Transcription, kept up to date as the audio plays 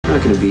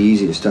not going to be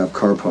easy to stop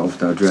Karpov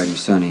without dragging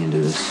Sonny into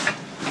this.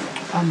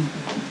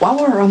 While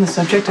we're on the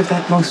subject of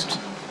that most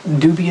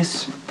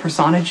dubious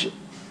personage,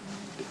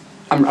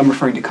 I'm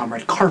referring to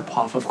Comrade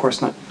Karpov, of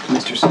course, not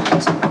Mr.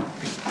 Simmons.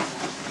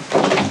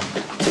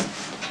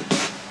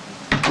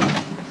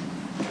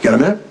 Got a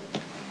minute?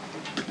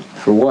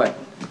 For what?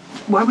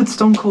 Why would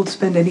Stone Cold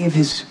spend any of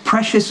his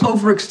precious,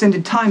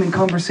 overextended time in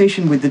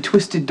conversation with the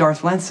twisted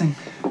Darth Lansing?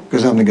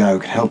 Because I'm the guy who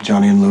can help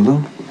Johnny and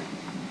Lulu.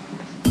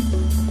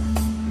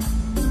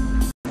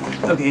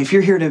 Okay, if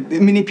you're here to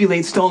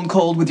manipulate Stone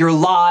Cold with your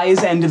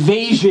lies and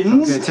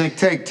evasions... Okay,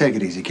 take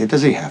it easy, kid.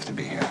 Does he have to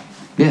be here?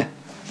 Yeah.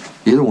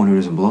 You're the one who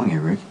doesn't belong here,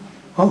 Rick.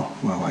 Oh,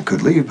 well, I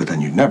could leave, but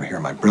then you'd never hear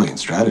my brilliant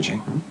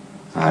strategy.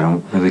 I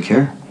don't really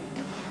care.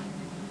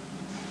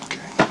 Okay.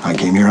 I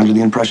came here under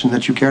the impression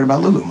that you cared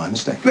about Lulu. My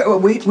mistake.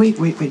 Wait.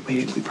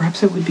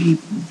 Perhaps it would be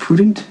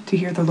prudent to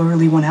hear the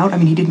lawyerly one out. I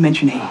mean, he did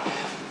mention a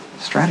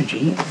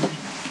strategy.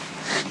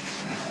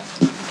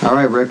 All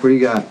right, Rick, what do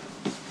you got?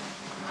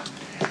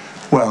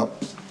 Well,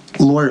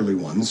 lawyerly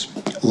ones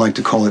like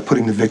to call it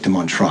putting the victim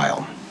on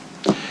trial.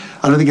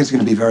 I don't think it's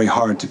going to be very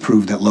hard to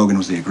prove that Logan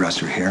was the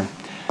aggressor here.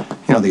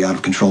 You know, the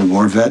out-of-control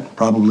war vet,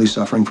 probably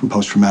suffering from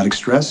post-traumatic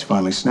stress,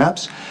 finally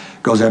snaps,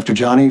 goes after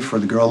Johnny for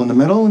the girl in the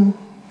middle, and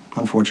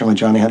unfortunately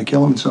Johnny had to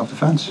kill him in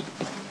self-defense.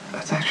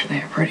 That's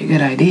actually a pretty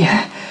good idea.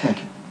 Thank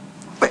you.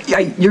 But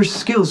your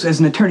skills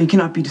as an attorney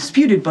cannot be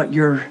disputed, but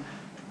your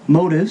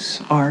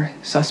motives are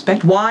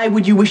suspect. Why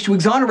would you wish to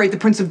exonerate the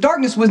Prince of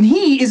Darkness when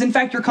he is in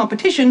fact your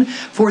competition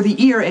for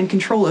the ear and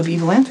control of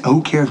evil Anthony?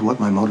 Who cares what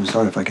my motives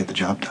are if I get the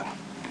job done?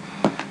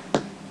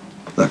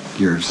 Look,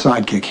 your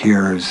sidekick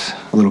here is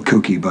a little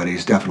kooky, but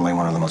he's definitely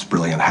one of the most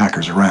brilliant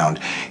hackers around.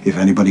 If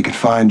anybody could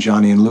find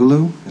Johnny and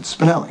Lulu, it's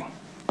Spinelli.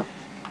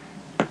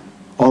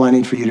 All I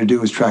need for you to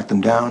do is track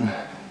them down,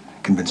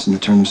 convince them to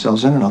turn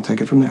themselves in, and I'll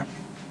take it from there.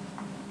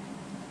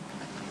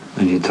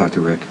 I need to talk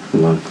to Rick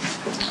alone.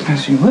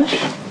 As you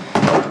wish.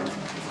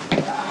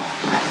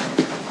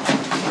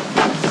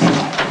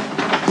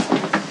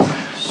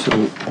 So,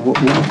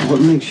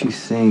 what makes you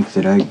think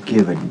that I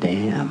give a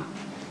damn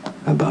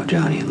about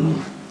Johnny and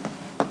Lulu?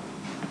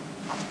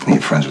 Are you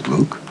friends with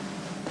Luke?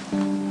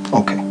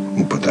 Okay,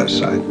 we'll put that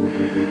aside.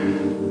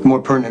 The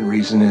more pertinent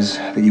reason is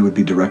that you would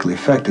be directly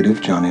affected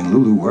if Johnny and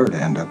Lulu were to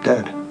end up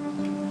dead.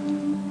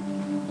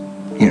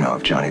 You know,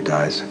 if Johnny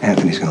dies,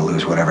 Anthony's gonna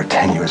lose whatever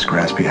tenuous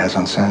grasp he has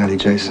on sanity,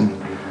 Jason.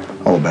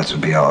 All bets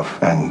would be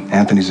off, and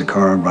Anthony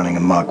Zakara running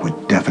amok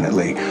would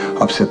definitely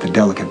upset the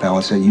delicate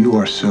balance that you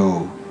are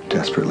so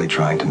desperately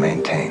trying to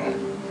maintain.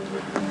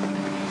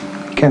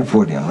 You can't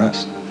afford the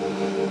unrest.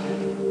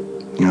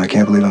 You know, I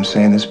can't believe I'm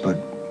saying this, but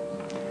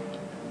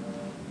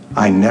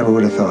I never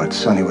would have thought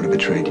Sonny would have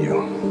betrayed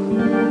you.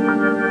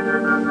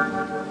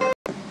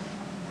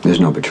 There's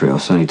no betrayal.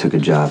 Sonny took a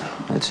job.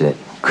 That's it.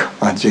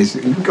 Come on,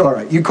 Jason. All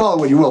right, you call it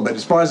what you will, but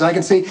as far as I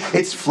can see,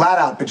 it's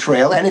flat-out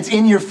betrayal, and it's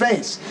in your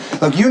face.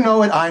 Look, you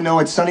know it, I know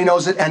it, Sonny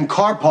knows it, and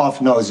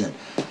Karpov knows it.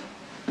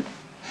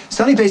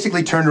 Sonny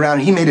basically turned around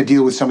and he made a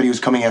deal with somebody who's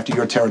coming after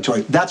your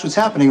territory. That's what's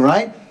happening,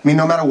 right? I mean,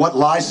 no matter what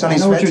lies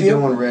Sonny's fed to you? I know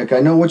what you're doing, Rick. I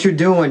know what you're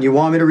doing. You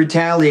want me to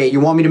retaliate. You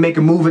want me to make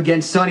a move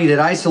against Sonny that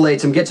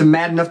isolates him, gets him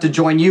mad enough to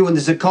join you and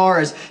the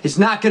Zakaras. It's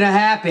not gonna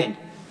happen.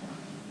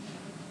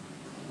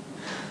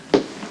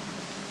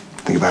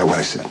 Think about what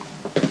I said.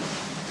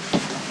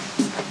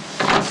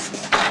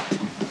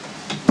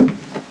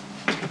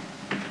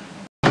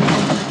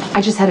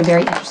 I just had a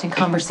very interesting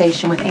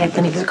conversation with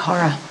Anthony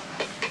Zakara.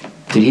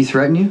 Did he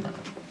threaten you?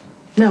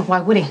 No, why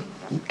would he?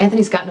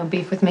 Anthony's got no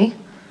beef with me.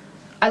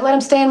 I let him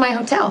stay in my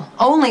hotel,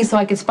 only so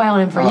I could spy on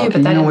him for you,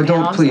 but that didn't pay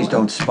off. Please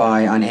don't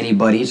spy on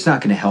anybody. It's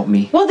not going to help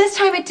me. Well, this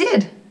time it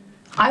did.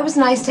 I was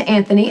nice to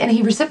Anthony, and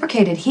he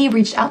reciprocated. He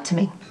reached out to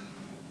me.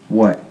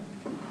 What?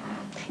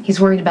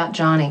 He's worried about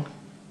Johnny.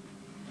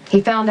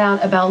 He found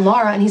out about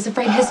Laura, and he's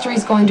afraid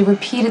history's going to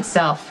repeat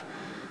itself.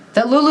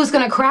 That Lulu's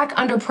going to crack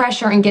under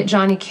pressure and get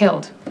Johnny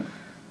killed.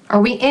 Are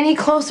we any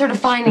closer to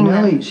finding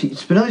them?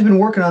 Spinelli's been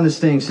working on this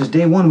thing since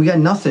day one. We got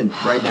nothing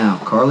right now.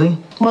 Carly?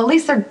 Well, at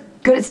least they're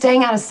good at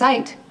staying out of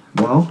sight.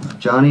 Well,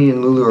 Johnny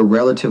and Lulu are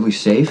relatively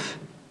safe.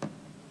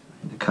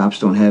 The cops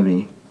don't have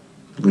any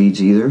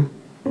leads either.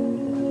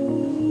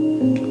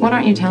 What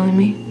aren't you telling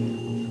me?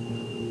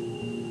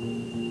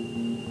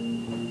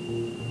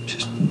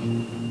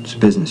 It's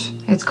business.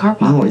 It's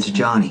Karpov. No, it's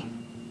Johnny.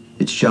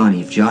 It's Johnny.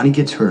 If Johnny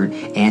gets hurt,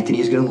 Anthony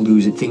is going to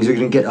lose it. Things are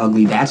going to get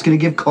ugly. That's going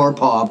to give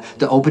Karpov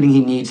the opening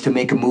he needs to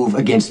make a move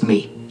against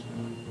me.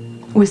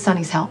 With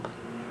Sonny's help.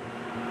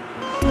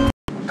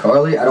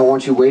 Carly, I don't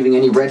want you waving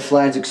any red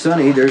flags at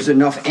Sonny. There's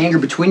enough anger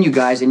between you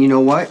guys, and you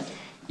know what?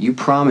 You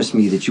promised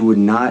me that you would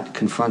not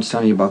confront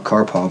Sonny about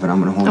Karpov, and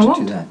I'm going to hold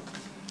you to that.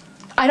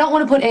 I don't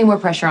want to put any more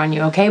pressure on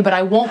you, okay? But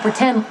I won't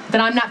pretend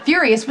that I'm not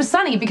furious with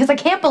Sonny because I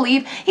can't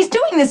believe he's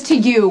doing this to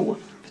you.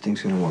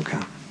 Everything's going to work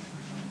out.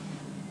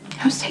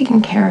 I was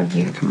taking care of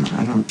you. Come on,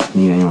 I don't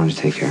need anyone to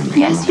take care of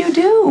me. Yes, you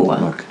do.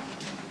 Look,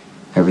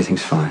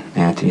 everything's fine.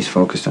 Anthony's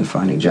focused on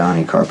finding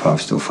Johnny.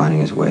 Karpov's still finding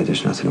his way.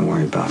 There's nothing to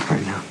worry about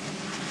right now.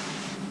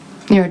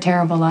 You're a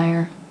terrible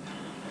liar.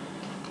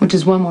 Which Which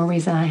is one more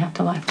reason I have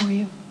to lie for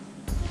you.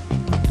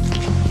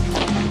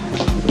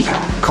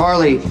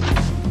 Carly.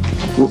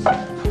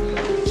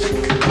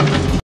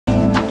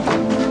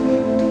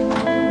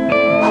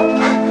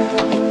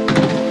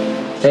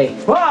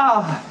 Hey.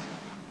 Wow.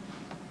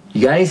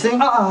 You got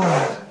anything?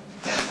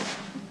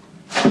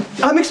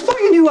 I'm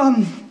exploring a new,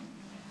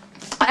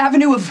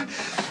 avenue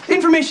of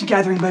information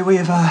gathering by way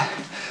of,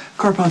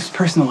 Karpov's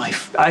personal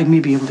life. I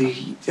may be able to,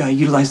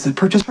 utilize the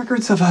purchase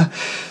records of a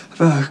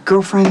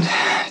girlfriend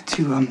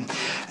to,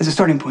 as a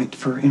starting point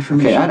for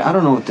information. Okay, I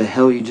don't know what the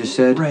hell you just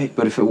said. Right.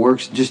 But if it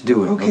works, just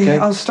do it, okay?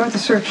 I'll start the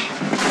search.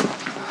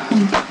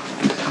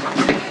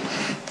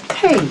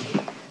 Hey,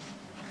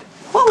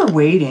 while we're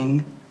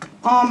waiting,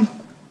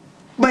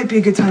 might be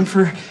a good time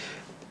for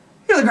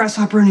the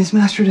grasshopper and his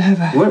master to have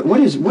a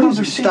What is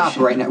conversation. stop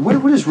right now.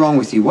 What is wrong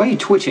with you? Why are you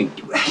twitching?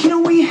 You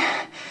know,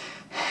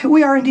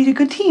 we are indeed a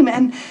good team,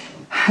 and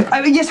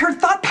yes, her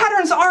thought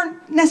patterns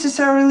aren't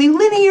necessarily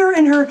linear,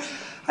 and her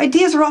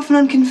ideas are often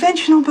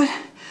unconventional, but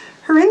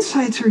her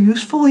insights are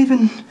useful,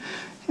 even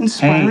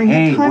inspiring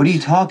at times. What are you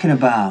talking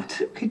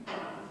about? Okay.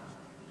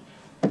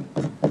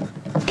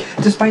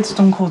 Despite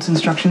Stone Cold's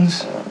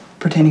instructions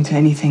pertaining to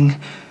anything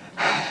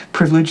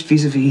privileged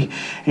vis-a-vis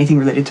anything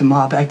related to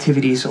mob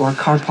activities or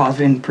Karpov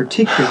in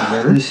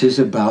particular. This is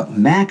about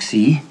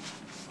Maxie.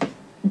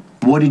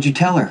 What did you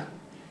tell her?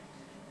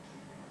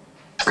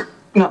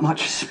 Not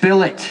much.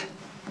 Spill it.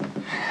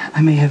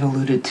 I may have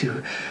alluded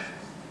to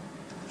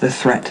the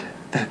threat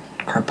that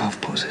Karpov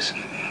poses.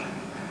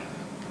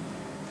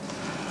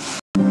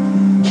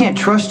 Can't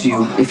trust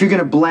you if you're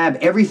gonna blab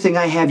everything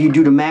I have you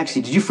do to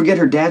Maxie. Did you forget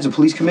her dad's a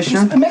police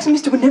commissioner? Maxie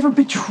Mister would never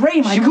betray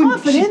my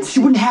confidence. She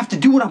wouldn't have to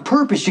do it on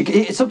purpose.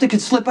 Something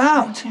could slip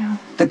out. Yeah.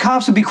 The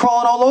cops would be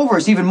crawling all over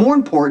us. Even more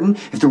important,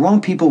 if the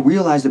wrong people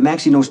realize that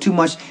Maxie knows too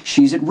much,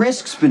 she's at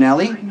risk,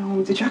 Spinelli. I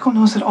know. The Jackal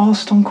knows that all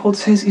Stone Cold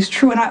says is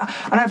true, and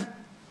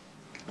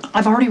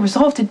I've already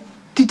resolved to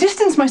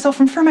distance myself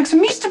from Fair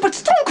Maximista, but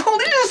Stone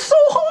Cold, it is so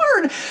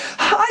hard.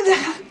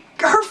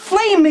 Her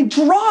flame, it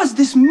draws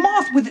this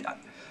moth with it.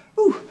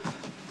 Ooh.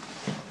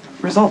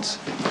 Results.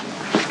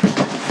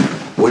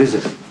 What is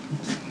it?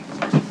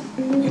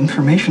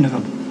 Information of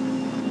a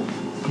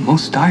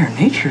most dire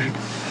nature.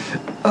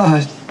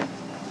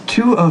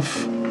 Two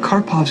of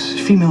Karpov's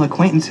female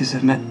acquaintances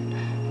have met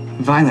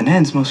violent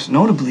ends, most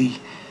notably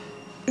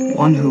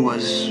one who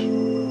was,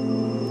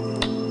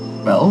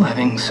 well,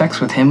 having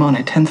sex with him on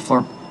a 10th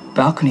floor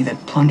balcony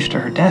that plunged to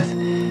her death.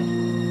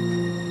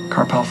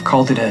 Karpov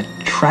called it a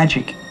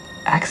tragic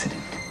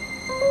accident.